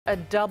A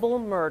double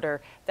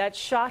murder that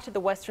shot at the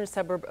western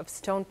suburb of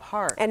Stone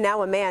Park. And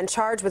now a man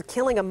charged with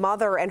killing a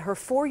mother and her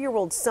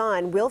 4-year-old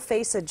son will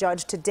face a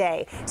judge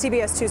today.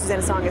 CBS 2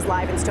 Susanna Song is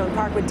live in Stone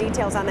Park with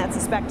details on that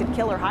suspected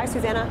killer. Hi,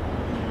 Susanna.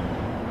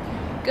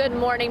 Good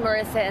morning,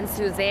 Marissa and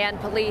Suzanne.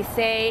 Police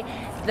say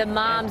the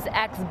mom's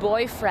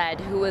ex-boyfriend,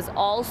 who is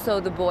also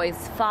the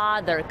boy's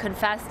father,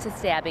 confessed to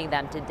stabbing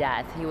them to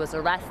death. He was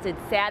arrested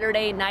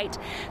Saturday night.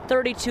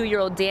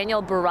 32-year-old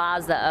Daniel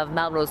Barraza of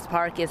Melrose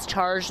Park is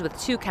charged with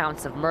 2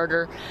 counts of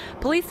murder.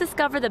 Police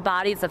discovered the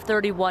bodies of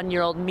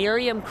 31-year-old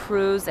Miriam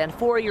Cruz and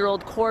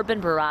 4-year-old Corbin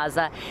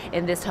Barraza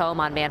in this home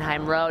on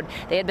Manheim Road.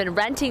 They had been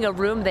renting a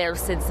room there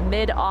since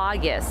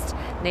mid-August.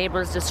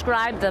 Neighbors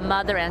described the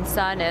mother and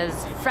son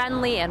as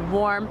friendly and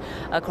warm.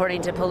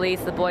 According to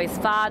police, the boy's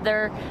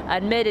father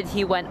admitted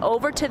he went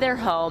over to their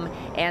home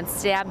and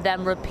stabbed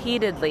them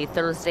repeatedly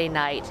Thursday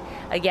night.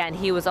 Again,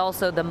 he was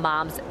also the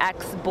mom's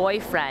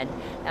ex-boyfriend.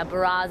 Now,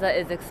 Barraza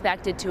is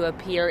expected to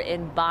appear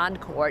in bond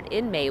court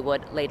in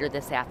Maywood later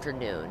this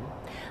afternoon.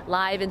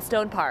 Live in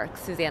Stone Park,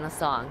 Susanna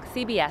Song,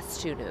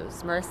 CBS 2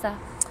 News. Marissa?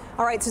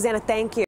 All right, Susanna, thank you.